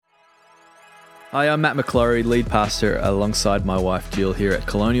Hi, I'm Matt McClory, lead pastor alongside my wife Jill here at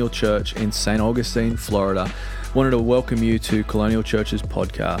Colonial Church in St. Augustine, Florida. Wanted to welcome you to Colonial Church's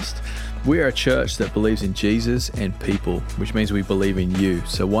podcast. We are a church that believes in Jesus and people, which means we believe in you.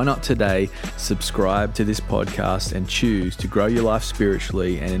 So why not today subscribe to this podcast and choose to grow your life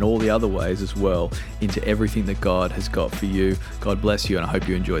spiritually and in all the other ways as well into everything that God has got for you. God bless you, and I hope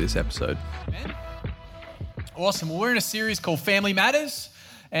you enjoy this episode. Amen. Awesome. Well, we're in a series called Family Matters.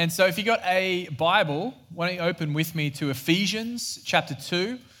 And so if you got a Bible, why don't you open with me to Ephesians chapter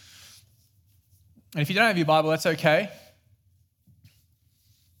 2. And if you don't have your Bible, that's okay.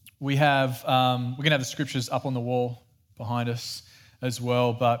 We're going to have the scriptures up on the wall behind us as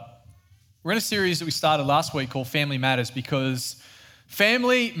well. But we're in a series that we started last week called Family Matters because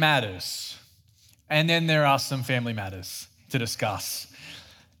family matters. And then there are some family matters to discuss.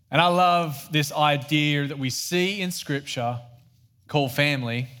 And I love this idea that we see in Scripture called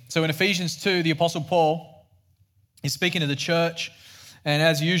family. So in Ephesians 2, the Apostle Paul is speaking to the church, and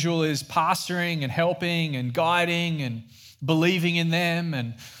as usual is pastoring and helping and guiding and believing in them,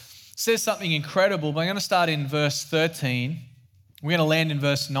 and says something incredible. But I'm going to start in verse 13. We're going to land in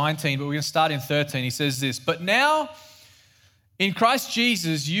verse 19, but we're going to start in 13. He says this, "But now in Christ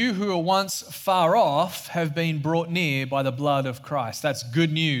Jesus, you who were once far off have been brought near by the blood of Christ." That's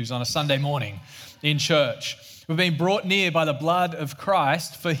good news on a Sunday morning in church. We've been brought near by the blood of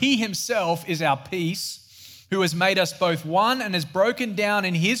Christ, for he himself is our peace, who has made us both one and has broken down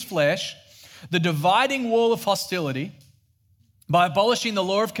in his flesh the dividing wall of hostility by abolishing the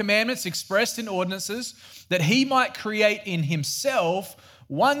law of commandments expressed in ordinances, that he might create in himself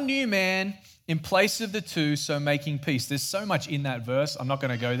one new man in place of the two, so making peace. There's so much in that verse. I'm not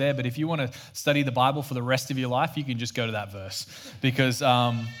going to go there, but if you want to study the Bible for the rest of your life, you can just go to that verse because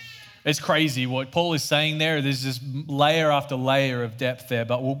it's crazy what Paul is saying there. There's just layer after layer of depth there,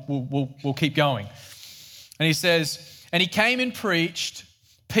 but we'll keep going. And he says, "And he came and preached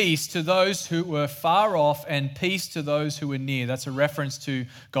peace to those who were far off and peace to those who were near." That's a reference to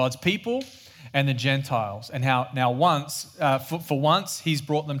God's people and the Gentiles, and how now for once he's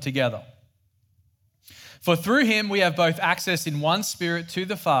brought them together. "For through him we have both access in one spirit to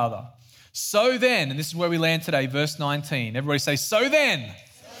the Father. So then," and this is where we land today, verse 19. Everybody say, "So then.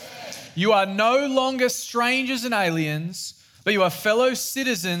 You are no longer strangers and aliens, but you are fellow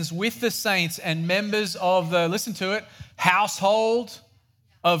citizens with the saints and members of the," listen to it, "household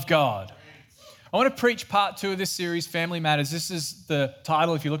of God." I want to preach part 2 of this series, Family Matters. This is the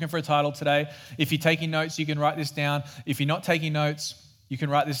title, if you're looking for a title today. If you're taking notes, you can write this down. If you're not taking notes, you can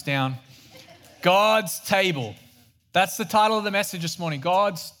write this down. God's Table. That's the title of the message this morning,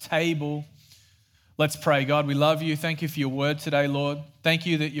 God's Table. Let's pray. God, we love you. Thank you for your word today, Lord. Thank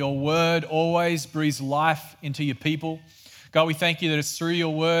you that your word always breathes life into your people. God, we thank you that it's through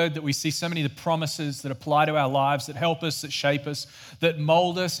your word that we see so many of the promises that apply to our lives, that help us, that shape us, that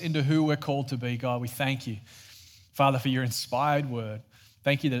mold us into who we're called to be. God, we thank you, Father, for your inspired word.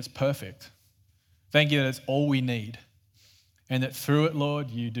 Thank you that it's perfect. Thank you that it's all we need. And that through it,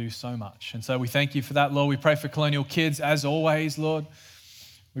 Lord, you do so much. And so we thank you for that, Lord. We pray for Colonial Kids as always, Lord.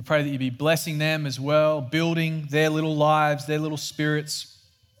 We pray that you be blessing them as well, building their little lives, their little spirits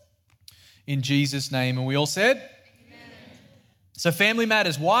in Jesus' name. And we all said? Amen. So family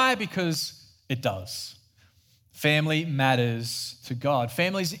matters. Why? Because it does. Family matters to God.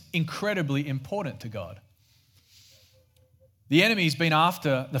 Family is incredibly important to God. The enemy's been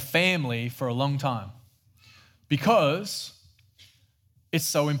after the family for a long time because it's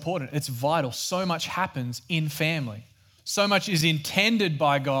so important. It's vital. So much happens in family. So much is intended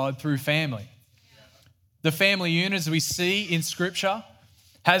by God through family. The family unit, as we see in Scripture,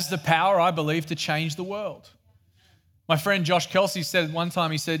 has the power, I believe, to change the world. My friend Josh Kelsey said one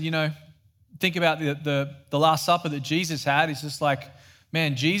time, he said, think about the Last Supper that Jesus had. It's just like,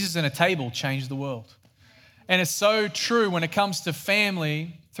 man, Jesus and a table changed the world. And it's so true when it comes to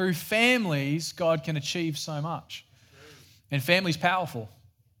family. Through families, God can achieve so much. And family's powerful.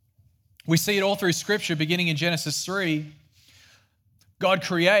 We see it all through Scripture, beginning in Genesis 3. God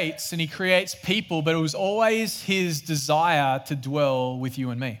creates, and he creates people, but it was always his desire to dwell with you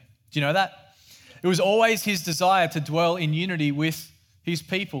and me. Do you know that? It was always his desire to dwell in unity with his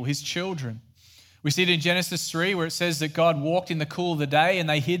people, his children. We see it in Genesis 3 where it says that God walked in the cool of the day and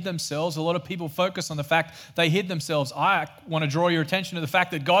they hid themselves. A lot of people focus on the fact they hid themselves. I want to draw your attention to the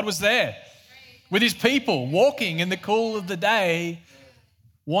fact that God was there with his people, walking in the cool of the day,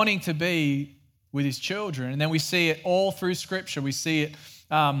 wanting to be with his children. And then we see it all through Scripture. We see it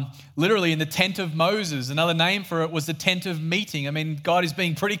literally in the tent of Moses. Another name for it was the tent of meeting. I mean, God is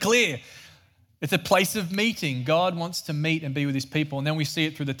being pretty clear. It's a place of meeting. God wants to meet and be with his people. And then we see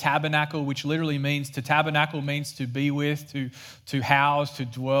it through the tabernacle, which literally means to tabernacle means to be with, to house, to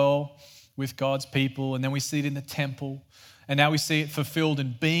dwell with God's people. And then we see it in the temple. And now we see it fulfilled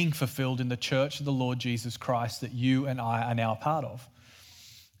and being fulfilled in the church of the Lord Jesus Christ that you and I are now a part of.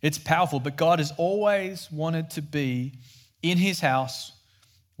 It's powerful, but God has always wanted to be in his house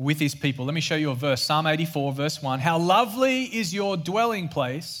with his people. Let me show you a verse. Psalm 84, verse 1. How lovely is your dwelling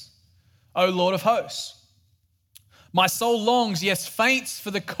place, O Lord of hosts. My soul longs, yes, faints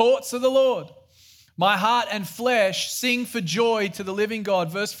for the courts of the Lord. My heart and flesh sing for joy to the living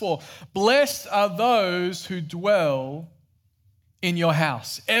God. Verse 4, blessed are those who dwell in your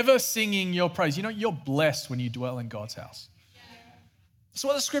house, ever singing your praise. You know, you're blessed when you dwell in God's house. That's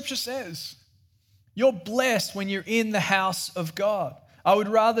what the scripture says. You're blessed when you're in the house of God. I would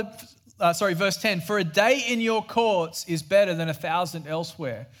rather, verse 10, for a day in your courts is better than 1,000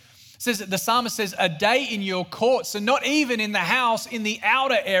 elsewhere. Says that the psalmist says a day in your courts, so not even in the house, in the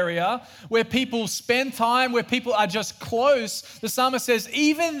outer area where people spend time, where people are just close. The psalmist says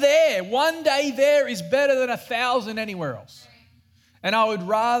even there, one day there is better than 1,000 anywhere else. And I would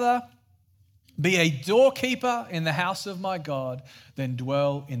rather be a doorkeeper in the house of my God than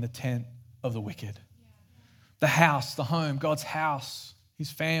dwell in the tent of the wicked. The house, the home, God's house,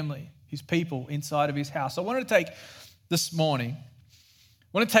 his family, his people inside of his house. So I wanted to take this morning,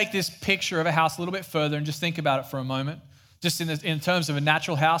 I want to take this picture of a house a little bit further and just think about it for a moment. Just in terms of a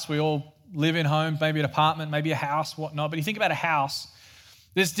natural house, we all live in homes, maybe an apartment, maybe a house, whatnot. But you think about a house,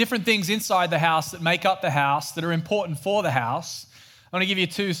 there's different things inside the house that make up the house that are important for the house. I want to give you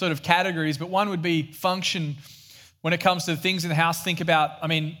two sort of categories, but one would be function. When it comes to things in the house, think about,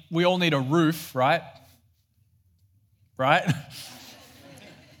 we all need a roof, right? Right?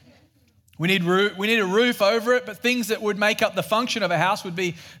 We need a roof over it, but things that would make up the function of a house would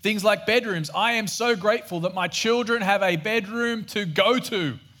be things like bedrooms. I am so grateful that my children have a bedroom to go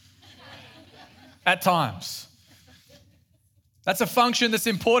to at times. That's a function that's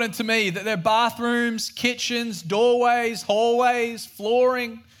important to me, that they're bathrooms, kitchens, doorways, hallways,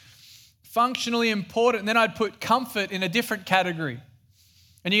 flooring, functionally important. And then I'd put comfort in a different category.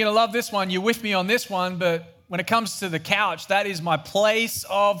 And you're going to love this one. You're with me on this one, but when it comes to the couch, that is my place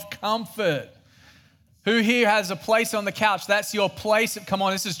of comfort. Who here has a place on the couch? That's your place. Come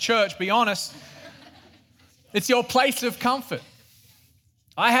on, this is church, be honest. It's your place of comfort.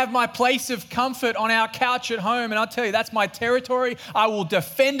 I have my place of comfort on our couch at home, and I'll tell you, that's my territory. I will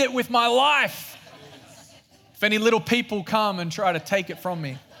defend it with my life if any little people come and try to take it from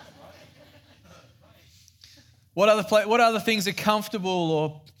me. What other things are comfortable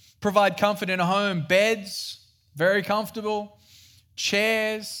or provide comfort in a home? Beds, very comfortable.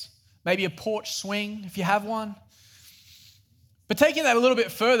 Chairs, maybe a porch swing if you have one. But taking that a little bit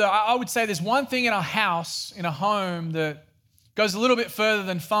further, I would say there's one thing in a house, in a home, that goes a little bit further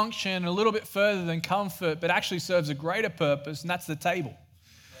than function, a little bit further than comfort, but actually serves a greater purpose, and that's the table.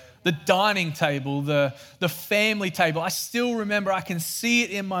 The dining table, the family table. I still remember, I can see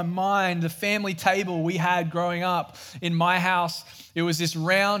it in my mind, the family table we had growing up in my house. It was this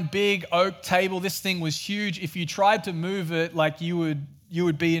round, big oak table. This thing was huge. If you tried to move it, like you would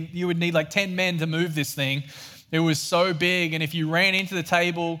need like 10 men to move this thing. It was so big, and if you ran into the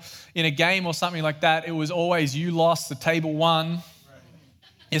table in a game or something like that, it was always you lost, the table won.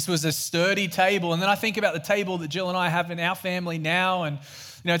 This was a sturdy table. And then I think about the table that Jill and I have in our family now, and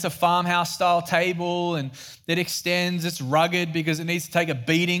it's a farmhouse style table, and it extends, it's rugged because it needs to take a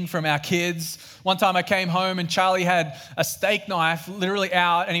beating from our kids. One time I came home and Charlie had a steak knife literally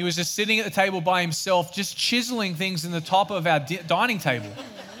out, and he was just sitting at the table by himself, just chiseling things in the top of our dining table.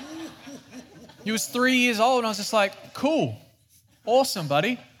 He was 3 years old, and I was just like, cool, awesome,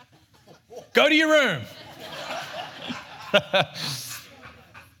 buddy. Go to your room.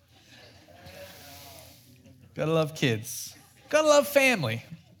 Gotta love kids. Gotta love family.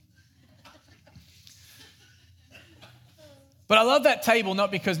 But I love that table not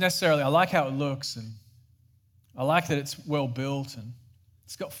because necessarily I like how it looks, and I like that it's well built and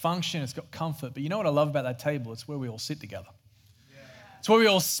it's got function, it's got comfort. But you know what I love about that table? It's where we all sit together. It's where we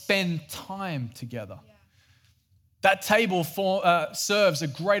all spend time together. That table serves a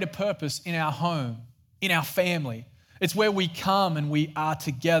greater purpose in our home, in our family. It's where we come and we are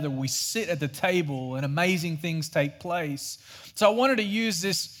together. We sit at the table and amazing things take place. So I wanted to use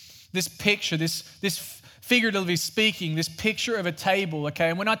this picture, this figuratively speaking, this picture of a table, okay?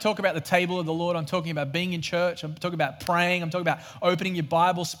 And when I talk about the table of the Lord, I'm talking about being in church. I'm talking about praying. I'm talking about opening your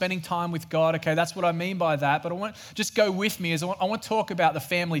Bible, spending time with God, okay? That's what I mean by that. But I want just go with me as I want to talk about the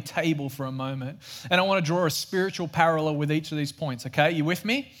family table for a moment. And I want to draw a spiritual parallel with each of these points, okay? You with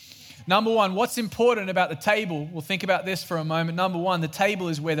me? Number one, what's important about the table? We'll think about this for a moment. Number one, the table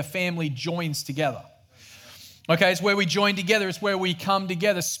is where the family joins together. Okay, it's where we join together. It's where we come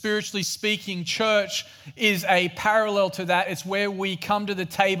together. Spiritually speaking, church is a parallel to that. It's where we come to the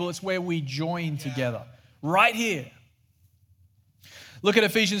table. It's where we join together. Right here. Look at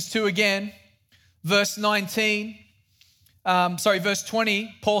Ephesians 2 again, verse 20.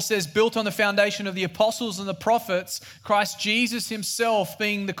 Paul says, built on the foundation of the apostles and the prophets, Christ Jesus himself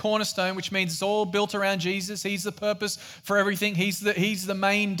being the cornerstone, which means it's all built around Jesus. He's the purpose for everything. He's the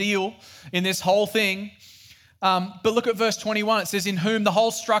main deal in this whole thing. But look at verse 21. It says, in whom the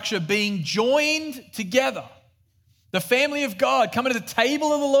whole structure being joined together, the family of God coming to the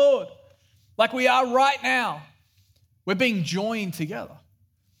table of the Lord, like we are right now, we're being joined together.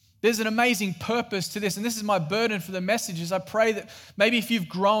 There's an amazing purpose to this, and this is my burden for the messages. I pray that maybe if you've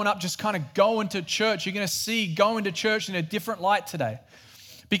grown up just kind of going to church, you're going to see going to church in a different light today.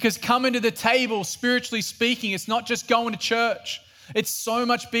 Because coming to the table, spiritually speaking, it's not just going to church. It's so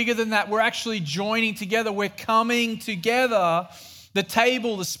much bigger than that. We're actually joining together. We're coming together. The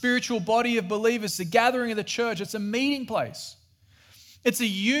table, the spiritual body of believers, the gathering of the church, it's a meeting place. It's a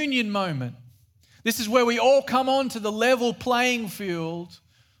union moment. This is where we all come onto the level playing field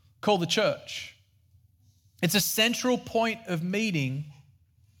called the church. It's a central point of meeting,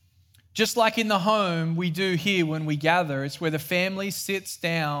 just like in the home we do here when we gather. It's where the family sits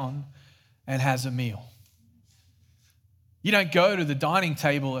down and has a meal. You don't go to the dining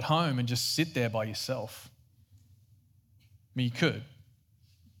table at home and just sit there by yourself. I mean, you could.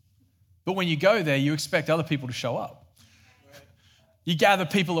 But when you go there, you expect other people to show up. You gather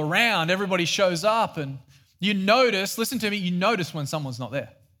people around, everybody shows up, and you notice, listen to me, you notice when someone's not there.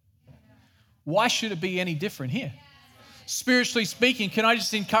 Why should it be any different here? Spiritually speaking, can I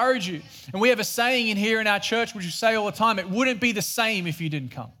just encourage you? And we have a saying in here in our church, which we say all the time, it wouldn't be the same if you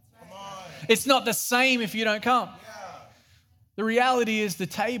didn't come. It's not the same if you don't come. The reality is the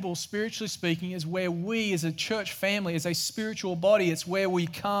table, spiritually speaking, is where we as a church family, as a spiritual body, it's where we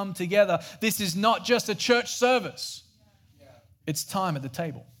come together. This is not just a church service. It's time at the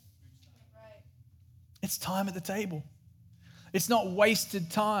table. It's time at the table. It's not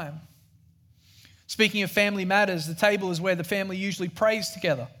wasted time. Speaking of family matters, the table is where the family usually prays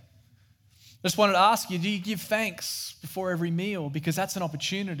together. I just wanted to ask you, do you give thanks before every meal? Because that's an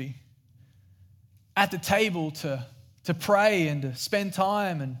opportunity at the table to pray and to spend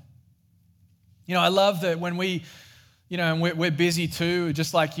time. And, I love that when we, and we're busy too,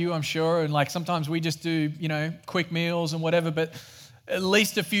 just like you, I'm sure. And like sometimes we just do, quick meals and whatever, but at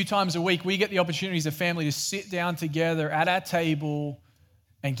least a few times a week, we get the opportunity as a family to sit down together at our table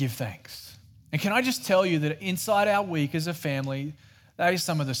and give thanks. And can I just tell you that inside our week as a family, that is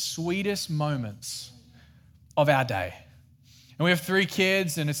some of the sweetest moments of our day. And we have 3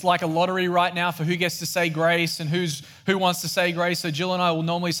 kids, and it's like a lottery right now for who gets to say grace and who wants to say grace. So Jill and I will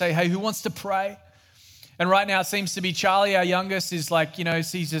normally say, hey, who wants to pray? And right now it seems to be Charlie, our youngest, is like,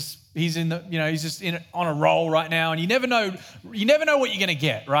 he's just on a roll right now. And you never know what you're going to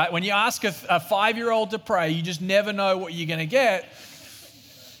get, right? When you ask a 5-year-old to pray, you just never know what you're going to get.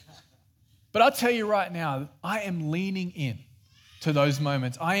 But I'll tell you right now, I am leaning in to those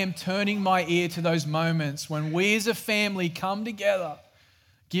moments. I am turning my ear to those moments when we as a family come together,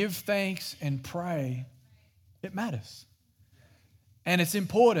 give thanks and pray. It matters. And it's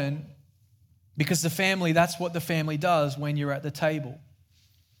important because that's what the family does when you're at the table.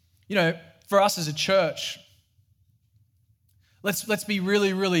 For us as a church, let's be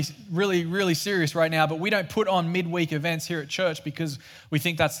really, really, really, really serious right now, but we don't put on midweek events here at church because we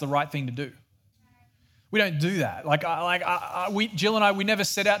think that's the right thing to do. We don't do that. Jill and I, we never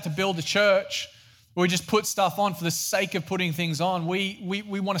set out to build a church where we just put stuff on for the sake of putting things on. We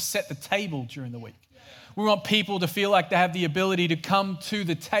want to set the table during the week. We want people to feel like they have the ability to come to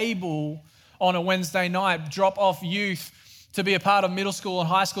the table on a Wednesday night, drop off youth to be a part of middle school and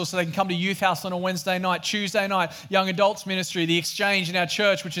high school so they can come to youth house on a Wednesday night. Tuesday night, young adults ministry, the exchange in our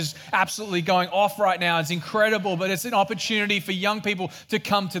church, which is absolutely going off right now. It's incredible, but it's an opportunity for young people to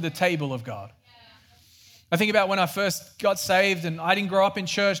come to the table of God. I think about when I first got saved, and I didn't grow up in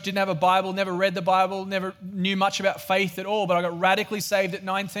church, didn't have a Bible, never read the Bible, never knew much about faith at all, but I got radically saved at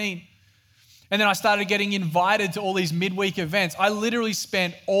 19. And then I started getting invited to all these midweek events. I literally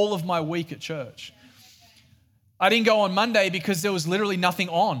spent all of my week at church. I didn't go on Monday because there was literally nothing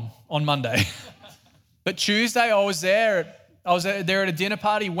on Monday. But Tuesday, I was there at a dinner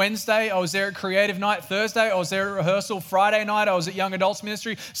party. Wednesday, I was there at creative night. Thursday, I was there at rehearsal. Friday night, I was at young adults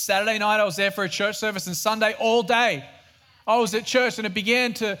ministry. Saturday night, I was there for a church service. And Sunday, all day, I was at church. And it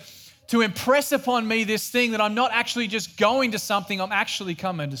began to to impress upon me this thing that I'm not actually just going to something, I'm actually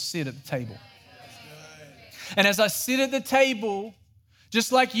coming to sit at the table. And as I sit at the table,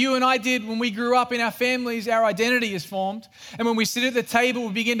 just like you and I did when we grew up in our families, our identity is formed. And when we sit at the table,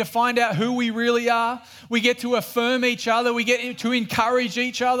 we begin to find out who we really are. We get to affirm each other. We get to encourage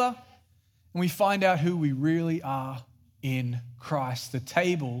each other. And we find out who we really are in Christ. The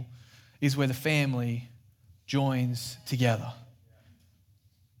table is where the family joins together.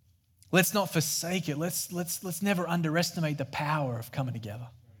 Let's not forsake it. Let's never underestimate the power of coming together.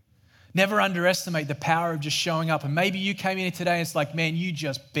 Never underestimate the power of just showing up. And maybe you came in here today and it's like, man, you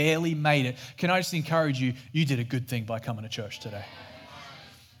just barely made it. Can I just encourage you, you did a good thing by coming to church today.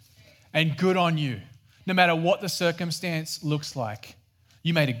 And good on you. No matter what the circumstance looks like,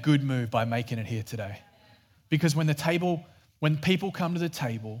 you made a good move by making it here today. Because when people come to the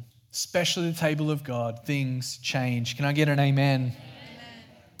table, especially the table of God, things change. Can I get an amen? Amen.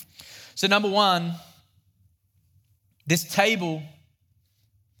 So number one, this table,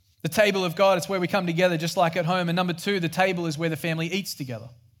 the table of God, it's where we come together just like at home. And number two, the table is where the family eats together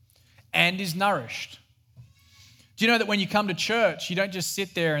and is nourished. Do you know that when you come to church, you don't just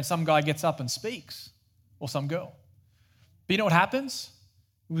sit there and some guy gets up and speaks, or some girl? But you know what happens?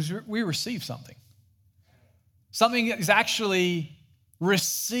 We receive something. Something that is actually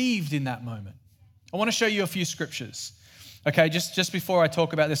received in that moment. I want to show you a few scriptures. Okay, just before I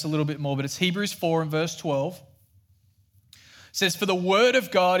talk about this a little bit more, but it's Hebrews 4 and verse 12. It says, "For the word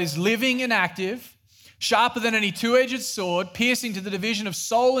of God is living and active, sharper than any two-edged sword, piercing to the division of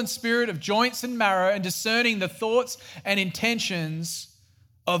soul and spirit, of joints and marrow, and discerning the thoughts and intentions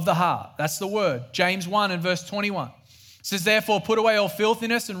of the heart." That's the word. James 1 and verse 21. It says, "Therefore put away all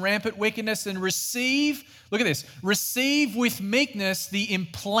filthiness and rampant wickedness and receive," look at this, "receive with meekness the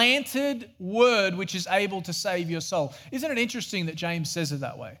implanted word which is able to save your soul." Isn't it interesting that James says it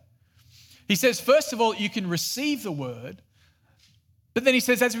that way? He says, first of all, you can receive the word, but then he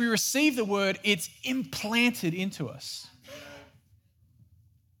says, as we receive the word, it's implanted into us.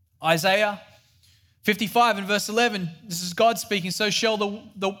 Isaiah 55 and verse 11, this is God speaking, "So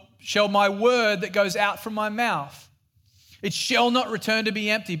shall my word that goes out from my mouth. It shall not return to be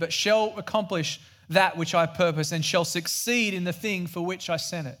empty, but shall accomplish that which I purpose, and shall succeed in the thing for which I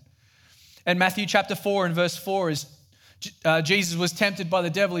sent it." And Matthew chapter 4 and verse 4 is, Jesus was tempted by the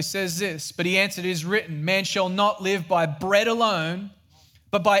devil. He says this, "But he answered, it is written, man shall not live by bread alone,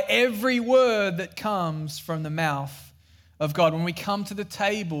 but by every word that comes from the mouth of God." When we come to the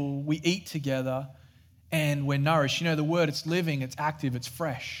table, we eat together and we're nourished. You know, the word, it's living, it's active, it's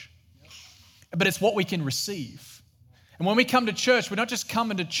fresh. But it's what we can receive. And when we come to church, we're not just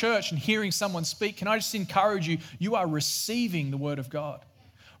coming to church and hearing someone speak. Can I just encourage you, you are receiving the word of God.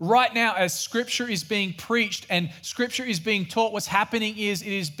 Right now, as scripture is being preached and scripture is being taught, what's happening is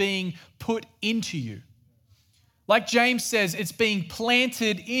it is being put into you. Like James says, it's being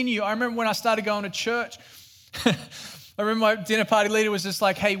planted in you. I remember when I started going to church, I remember my dinner party leader was just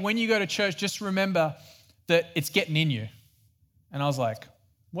like, "Hey, when you go to church, just remember that it's getting in you." And I was like,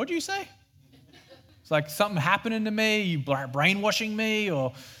 "What do you say?" It's like something happening to me, you brainwashing me,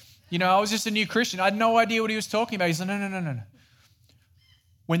 or, I was just a new Christian. I had no idea what he was talking about. He said, no.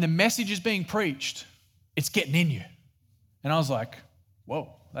 When the message is being preached, it's getting in you. And I was like,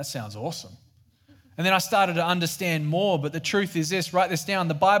 whoa, that sounds awesome. And then I started to understand more, but the truth is this, write this down,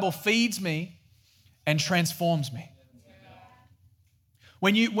 the Bible feeds me and transforms me.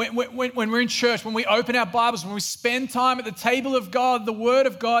 When we're in church, when we open our Bibles, when we spend time at the table of God, the Word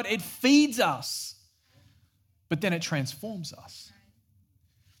of God, it feeds us. But then it transforms us.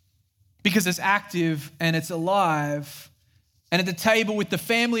 Because it's active and it's alive. And at the table with the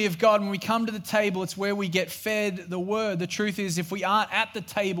family of God, when we come to the table, it's where we get fed the word. The truth is, if we aren't at the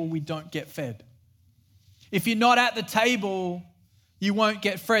table, we don't get fed. If you're not at the table, you won't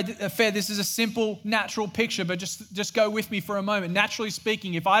get fed. This is a simple, natural picture, but just go with me for a moment. Naturally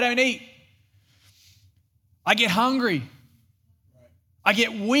speaking, if I don't eat, I get hungry. I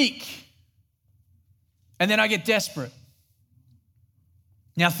get weak. And then I get desperate.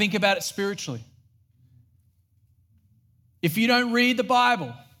 Now think about it spiritually. If you don't read the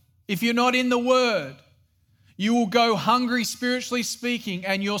Bible, if you're not in the Word, you will go hungry spiritually speaking,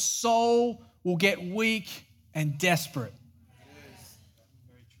 and your soul will get weak and desperate.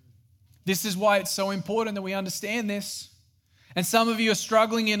 This is why it's so important that we understand this. And some of you are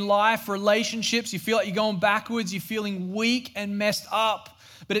struggling in life, relationships, you feel like you're going backwards, you're feeling weak and messed up.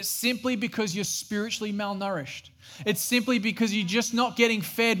 But it's simply because you're spiritually malnourished. It's simply because you're just not getting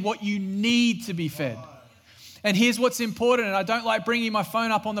fed what you need to be fed. And here's what's important, and I don't like bringing my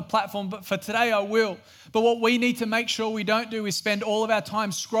phone up on the platform, but for today I will. But what we need to make sure we don't do is spend all of our time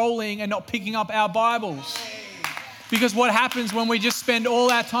scrolling and not picking up our Bibles. Because what happens when we just spend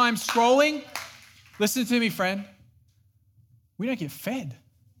all our time scrolling? Listen to me, friend. We don't get fed.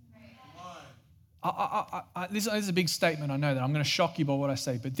 This is a big statement, I know that. I'm going to shock you by what I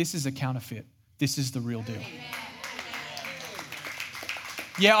say, but this is a counterfeit. This is the real deal.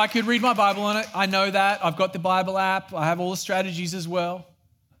 Yeah, I could read my Bible on it. I know that. I've got the Bible app. I have all the strategies as well.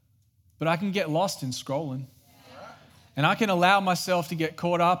 But I can get lost in scrolling. And I can allow myself to get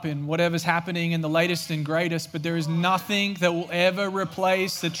caught up in whatever's happening in the latest and greatest, but there is nothing that will ever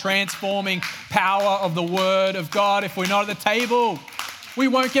replace the transforming power of the Word of God. If we're not at the table, we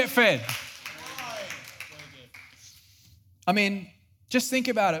won't get fed. I mean, just think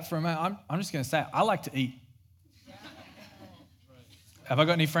about it for a moment. I'm just going to say it. I like to eat. Have I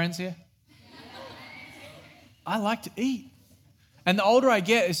got any friends here? I like to eat. And the older I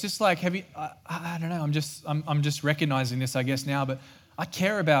get, it's just like, I don't know, I'm just recognizing this, I guess, now, but I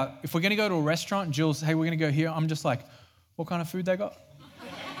care about, if we're going to go to a restaurant and Jules, hey, we're going to go here, I'm just like, what kind of food they got?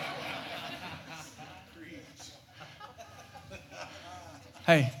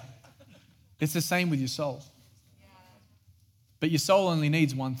 Hey, it's the same with your soul. But your soul only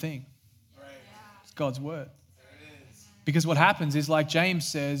needs one thing. It's God's word. Because what happens is, like James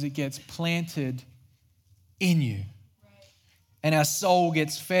says, it gets planted in you. And our soul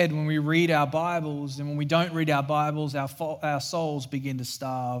gets fed when we read our Bibles. And when we don't read our Bibles, our souls begin to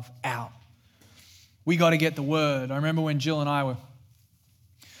starve out. We got to get the word. I remember when Jill and I were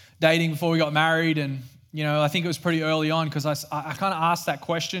dating before we got married. And, you know, I think it was pretty early on because I kind of asked that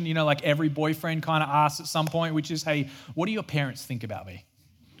question, you know, like every boyfriend kind of asks at some point, which is, hey, what do your parents think about me?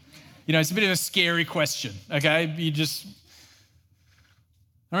 You know, it's a bit of a scary question, okay? I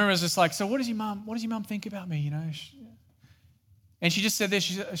remember it was just like, so what does your mum think about me, you know? And she just said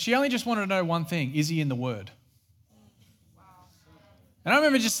this, she only just wanted to know one thing, is he in the Word? Wow. And I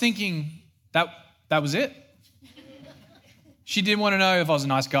remember just thinking, that was it. She didn't want to know if I was a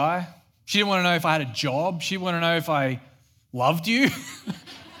nice guy. She didn't want to know if I had a job. She didn't want to know if I loved you.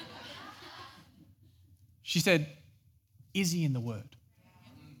 She said, is he in the Word?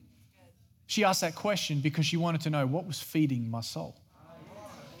 She asked that question because she wanted to know what was feeding my soul.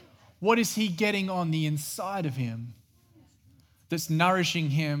 What is he getting on the inside of him that's nourishing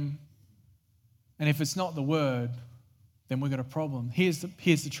him? And if it's not the word, then we've got a problem. Here's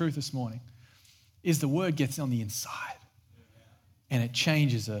the truth this morning, is the word gets on the inside and it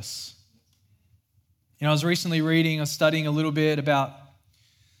changes us. You know, I was recently studying a little bit about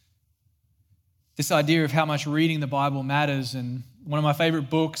this idea of how much reading the Bible matters. And one of my favorite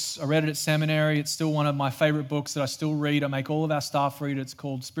books, I read it at seminary. It's still one of my favorite books that I still read. I make all of our staff read it. It's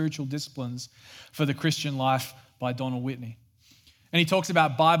called Spiritual Disciplines for the Christian Life by Donald Whitney. And he talks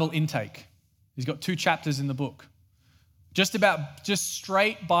about Bible intake. He's got 2 chapters in the book. Just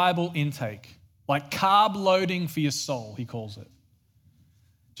straight Bible intake, like carb loading for your soul, he calls it.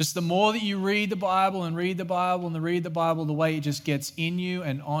 Just the more that you read the Bible and read the Bible and read the Bible, the way it just gets in you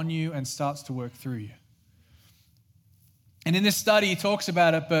and on you and starts to work through you. And in this study, he talks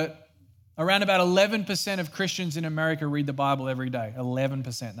about it, but around about 11% of Christians in America read the Bible every day.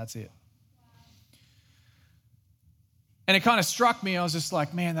 11%, that's it. And it kind of struck me. I was just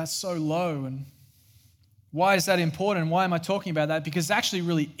like, man, that's so low. And why is that important? And why am I talking about that? Because it's actually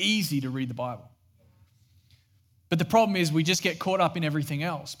really easy to read the Bible. But the problem is we just get caught up in everything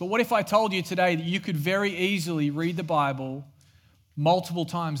else. But what if I told you today that you could very easily read the Bible multiple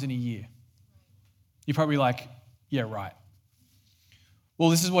times in a year? You're probably like, yeah, right. Well,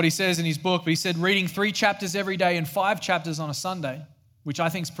 this is what he says in his book, but he said reading 3 chapters every day and 5 chapters on a Sunday, which I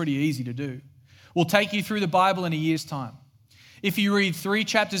think is pretty easy to do, will take you through the Bible in a year's time. If you read 3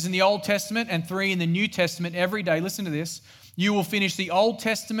 chapters in the Old Testament and 3 in the New Testament every day, listen to this, you will finish the Old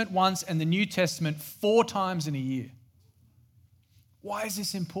Testament once and the New Testament 4 times in a year. Why is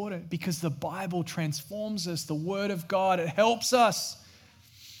this important? Because the Bible transforms us, the Word of God, it helps us.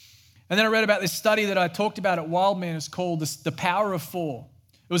 And then I read about this study that I talked about at Wildman. It's called The Power of 4.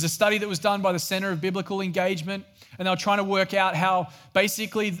 It was a study that was done by the Center of Biblical Engagement, and they were trying to work out how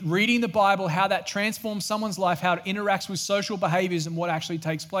basically reading the Bible, how that transforms someone's life, how it interacts with social behaviors and what actually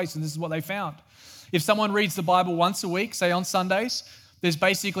takes place. And this is what they found. If someone reads the Bible once a week, say on Sundays, there's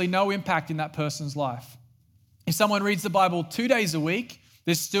basically no impact in that person's life. If someone reads the Bible 2 days a week,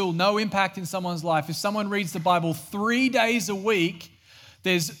 there's still no impact in someone's life. If someone reads the Bible 3 days a week,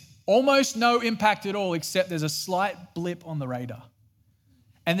 there's almost no impact at all, except there's a slight blip on the radar.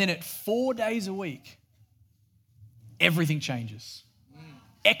 And then at 4 days a week, everything changes.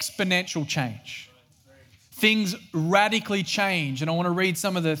 Exponential change. things radically change. And I want to read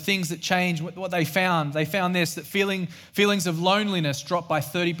some of the things that change, what they found. They found this, that feelings of loneliness dropped by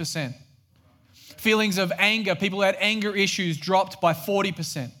 30%. Feelings of anger, people who had anger issues dropped by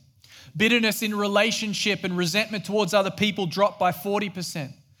 40%. Bitterness in relationship and resentment towards other people dropped by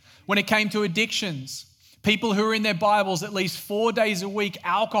 40%. When it came to addictions, people who are in their Bibles at least 4 days a week,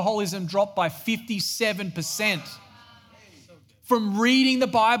 alcoholism dropped by 57%. From reading the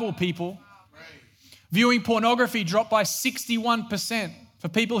Bible, people. Viewing pornography dropped by 61% for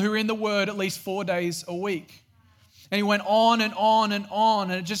people who are in the Word at least 4 days a week. And he went on and on and on,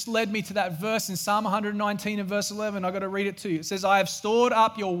 and it just led me to that verse in Psalm 119 and verse 11. I've got to read it to you. It says, I have stored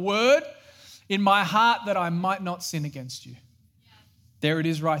up your word in my heart that I might not sin against you. There it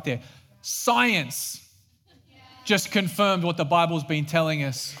is right there. Science just confirmed what the Bible's been telling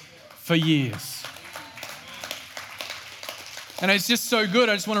us for years. And it's just so good.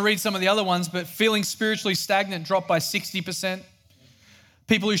 I just want to read some of the other ones, but feeling spiritually stagnant dropped by 60%.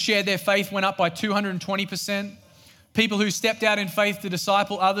 People who shared their faith went up by 220%. People who stepped out in faith to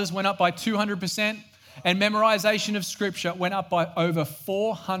disciple others went up by 200%. And memorization of scripture went up by over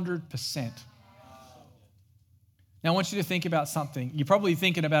 400%. Now, I want you to think about something. You're probably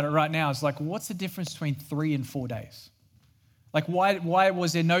thinking about it right now. It's like, what's the difference between 3 and 4 days? Like, why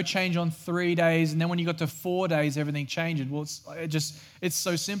was there no change on 3 days, and then when you got to 4 days, everything changed? Well, it's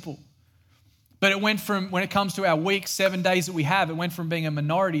so simple. But it went from, when it comes to our week, 7 days that we have, it went from being a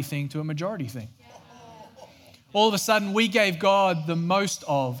minority thing to a majority thing. All of a sudden, we gave God the most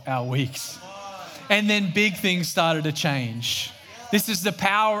of our weeks. And then big things started to change. This is the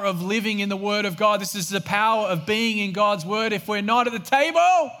power of living in the Word of God. This is the power of being in God's Word. If we're not at the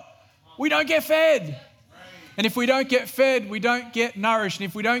table, we don't get fed. And if we don't get fed, we don't get nourished. And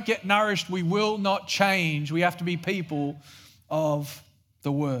if we don't get nourished, we will not change. We have to be people of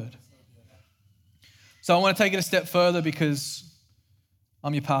the Word. So I want to take it a step further because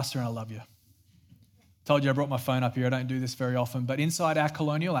I'm your pastor and I love you. Told you I brought my phone up here. I don't do this very often. But inside our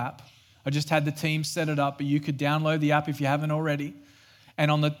Colonial app, I just had the team set it up, but you could download the app if you haven't already.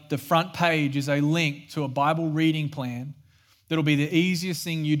 And on the front page is a link to a Bible reading plan that'll be the easiest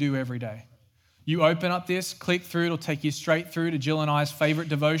thing you do every day. You open up this, click through, it'll take you straight through to Jill and I's favorite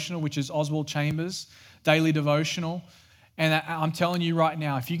devotional, which is Oswald Chambers' daily devotional. And I'm telling you right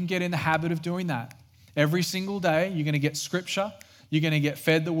now, if you can get in the habit of doing that, every single day, you're going to get scripture, you're going to get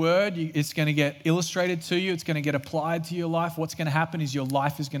fed the word, it's going to get illustrated to you, it's going to get applied to your life. What's going to happen is your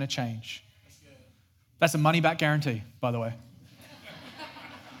life is going to change. That's a money-back guarantee, by the way.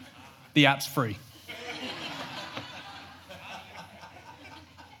 The app's free.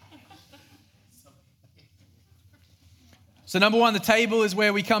 So number one, the table is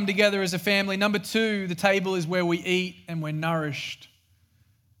where we come together as a family. Number two, the table is where we eat and we're nourished.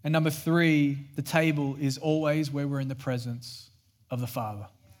 And number three, the table is always where we're in the presence of the Father.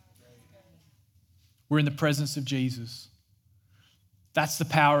 We're in the presence of Jesus. That's the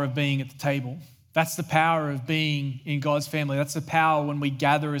power of being at the table. That's the power of being in God's family. That's the power when we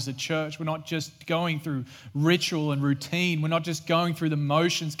gather as a church. We're not just going through ritual and routine. We're not just going through the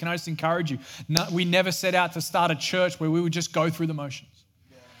motions. Can I just encourage you? No, we never set out to start a church where we would just go through the motions.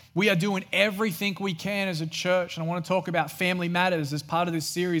 We are doing everything we can as a church. And I want to talk about Family Matters as part of this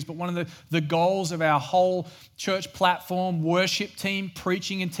series. But one of the goals of our whole church platform, worship team,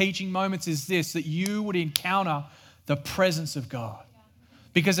 preaching and teaching moments is this, that you would encounter the presence of God.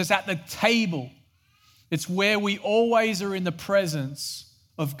 Because it's at the table. It's where we always are in the presence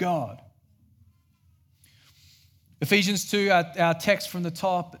of God. Ephesians 2, our text from the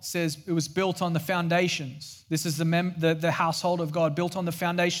top, it says it was built on the foundations. This is the household of God, built on the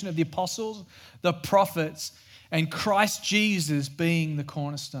foundation of the apostles, the prophets, and Christ Jesus being the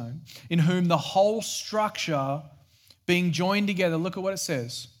cornerstone, in whom the whole structure being joined together, look at what it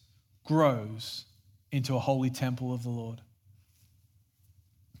says, grows into a holy temple of the Lord.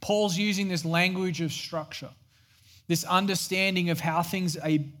 Paul's using this language of structure, this understanding of how things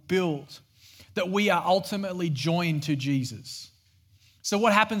are built, that we are ultimately joined to Jesus. So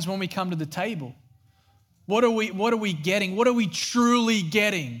what happens when we come to the table? What are we getting? What are we truly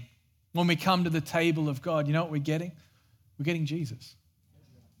getting when we come to the table of God? You know what we're getting? We're getting Jesus.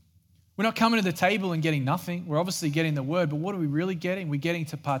 We're not coming to the table and getting nothing. We're obviously getting the word, but what are we really getting? We're getting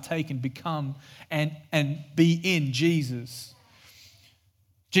to partake and become and be in Jesus.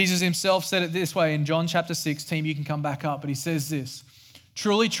 Jesus himself said it this way in John chapter 6. Team, you can come back up, but he says this,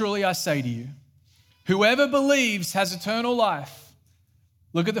 truly, truly, I say to you, whoever believes has eternal life.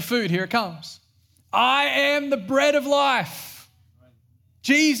 Look at the food, here it comes. I am the bread of life.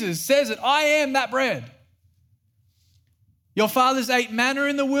 Jesus says it, I am that bread. Your fathers ate manna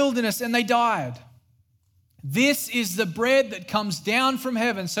in the wilderness and they died. This is the bread that comes down from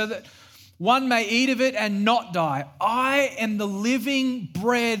heaven so that one may eat of it and not die. I am the living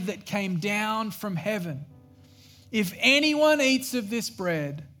bread that came down from heaven. If anyone eats of this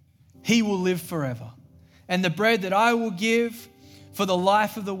bread, he will live forever. And the bread that I will give for the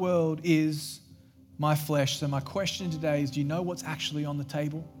life of the world is my flesh. So my question today is, do you know what's actually on the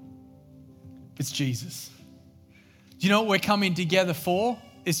table? It's Jesus. Do you know what we're coming together for?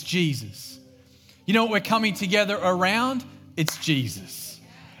 It's Jesus. You know what we're coming together around? It's Jesus.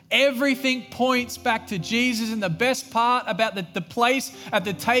 Everything points back to Jesus, and the best part about the place at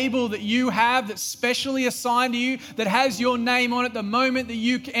the table that you have that's specially assigned to you, that has your name on it, the moment that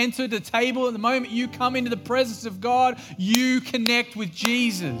you enter the table, and the moment you come into the presence of God, you connect with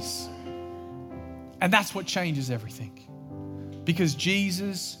Jesus. And that's what changes everything. Because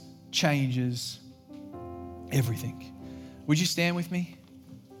Jesus changes everything. Would you stand with me?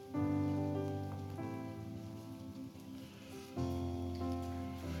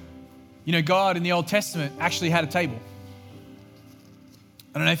 You know, God in the Old Testament actually had a table.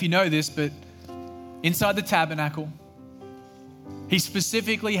 I don't know if you know this, but inside the tabernacle, he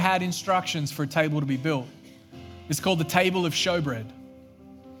specifically had instructions for a table to be built. It's called the table of showbread.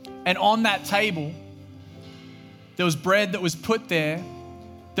 And on that table, there was bread that was put there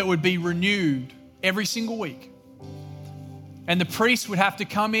that would be renewed every single week. And the priest would have to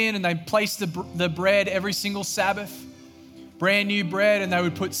come in and they'd place the bread every single Sabbath. Brand new bread, and they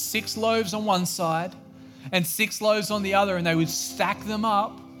would put 6 loaves on one side and 6 loaves on the other, and they would stack them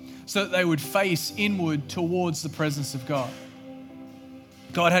up so that they would face inward towards the presence of God.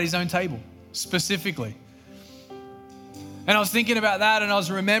 God had his own table, specifically. And I was thinking about that, and I was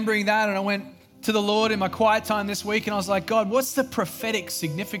remembering that, and I went to the Lord in my quiet time this week, and I was like, God, what's the prophetic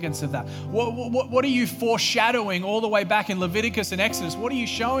significance of that? What are you foreshadowing all the way back in Leviticus and Exodus? What are you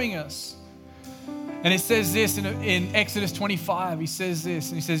showing us? And it says this in Exodus 25, he says this,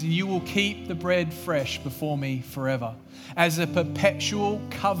 and he says, you will keep the bread fresh before me forever as a perpetual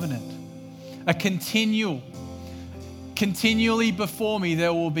covenant, continually before me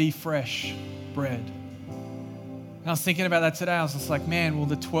there will be fresh bread. And I was thinking about that today. I was just like, man, well,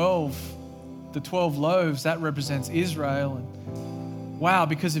 the 12 loaves, that represents Israel. And wow,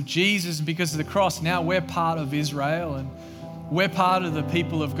 because of Jesus and because of the cross, now we're part of Israel and we're part of the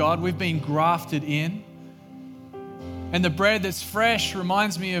people of God. We've been grafted in. And the bread that's fresh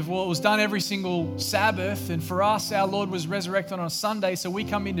reminds me of, well, it was done every single Sabbath. And for us, our Lord was resurrected on a Sunday. So we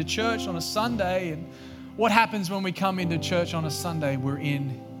come into church on a Sunday. And what happens when we come into church on a Sunday? We're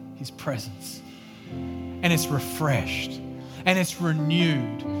in his presence. And it's refreshed. And it's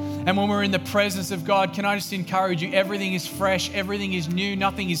renewed. And when we're in the presence of God, can I just encourage you, everything is fresh, everything is new,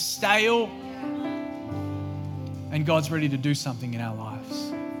 nothing is stale. And God's ready to do something in our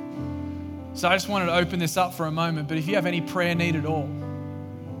lives. So I just wanted to open this up for a moment, but if you have any prayer need at all,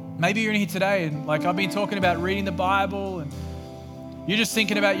 maybe you're in here today and like I've been talking about reading the Bible and you're just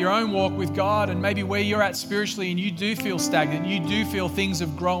thinking about your own walk with God and maybe where you're at spiritually and you do feel stagnant, you do feel things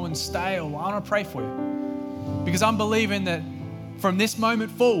have grown stale. I want to pray for you because I'm believing that from this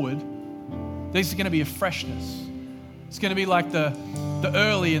moment forward, there's going to be a freshness. It's going to be like the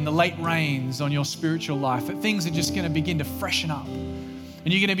early and the late rains on your spiritual life. That things are just going to begin to freshen up. And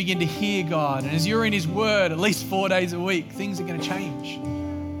you're going to begin to hear God. And as you're in his word at least 4 days a week, things are going to change.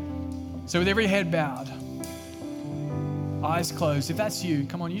 So with every head bowed, eyes closed, if that's you,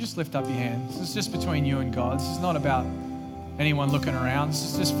 come on, you just lift up your hands. This is just between you and God. This is not about anyone looking around. This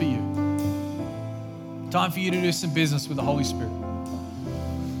is just for you. Time for you to do some business with the Holy Spirit.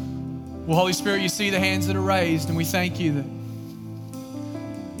 Well, Holy Spirit, you see the hands that are raised, and we thank you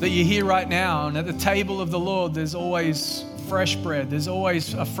that you're here right now. And at the table of the Lord, there's always fresh bread. There's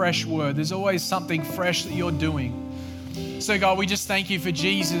always a fresh word. There's always something fresh that you're doing. So God, we just thank you for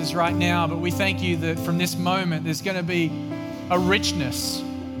Jesus right now, but we thank you that from this moment, there's going to be a richness.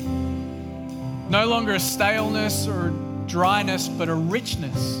 No longer a staleness or dryness, but a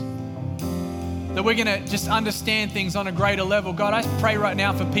richness. That we're going to just understand things on a greater level. God, I pray right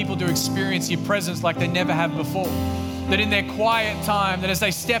now for people to experience your presence like they never have before. That in their quiet time, that as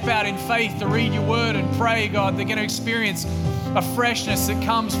they step out in faith to read your word and pray, God, they're going to experience a freshness that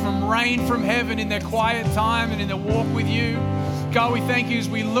comes from rain from heaven in their quiet time and in their walk with you. God, we thank you as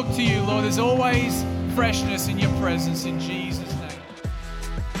we look to you, Lord. There's always freshness in your presence in Jesus' name.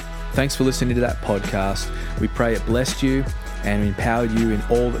 Thanks for listening to that podcast. We pray it blessed you and empowered you in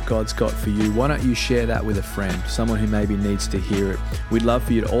all that God's got for you. Why don't you share that with a friend, someone who maybe needs to hear it. We'd love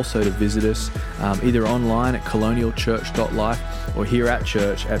for you to also to visit us either online at colonialchurch.life or here at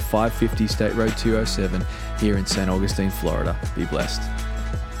church at 550 State Road 207 here in St. Augustine, Florida. Be blessed.